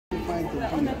We're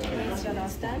honored to grace you at our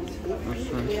stand.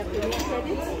 We have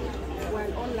PremierCredit. We're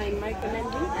an online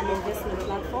micro-lending and investment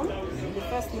platform, the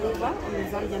first mover on the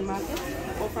Zambian market,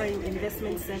 offering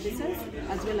investment services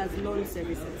as well as loan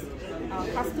services. Our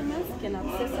customers can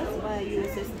access us via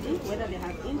USSD, whether they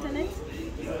have internet,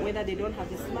 whether they don't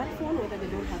have a smartphone, whether they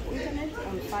don't have internet,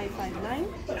 on 559,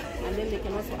 and then they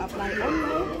can also apply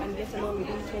online and get a loan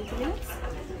within 20 minutes.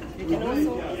 They can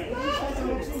also,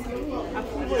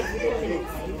 approval is within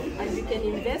minutes, and you can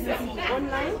invest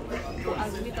online for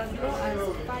with as low as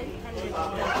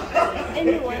 $500.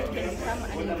 Anyone can become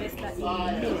an investor in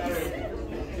minutes.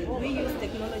 We use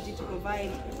technology to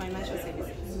provide financial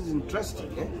services. This is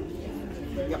interesting, eh?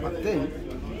 Yeah, but then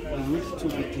we need to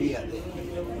be clear there.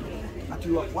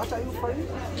 What are you offering?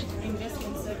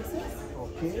 Investment services.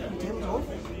 Okay, in terms of?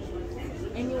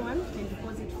 Anyone can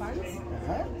deposit funds,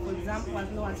 for example, as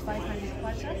low as 500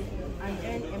 kwacha, and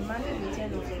earn a monthly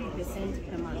return of 3%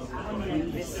 per month on their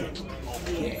investment.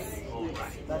 Yes.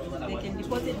 They can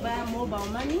deposit via mobile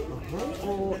money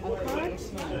or a card. Yes.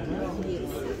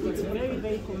 It's very,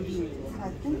 very convenient. I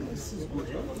think this is good.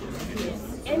 Yes.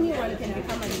 Anyone can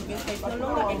become an investor. It's no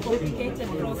longer a complicated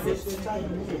process.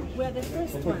 We're the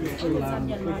first ones on the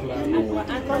Zambian market, and we're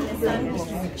under the sun.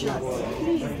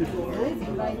 Please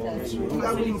invite us.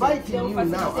 I'm inviting you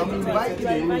now. I'm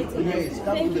inviting you. Yes,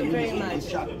 thank you very much.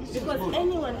 Because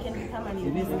anyone can become an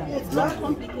investor. It's not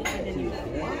complicated anymore.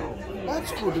 Wow,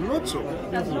 that's good. Not so.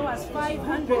 As low as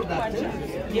 500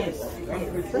 kwacha. Yes.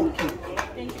 Thank you.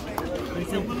 Thank you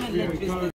very much.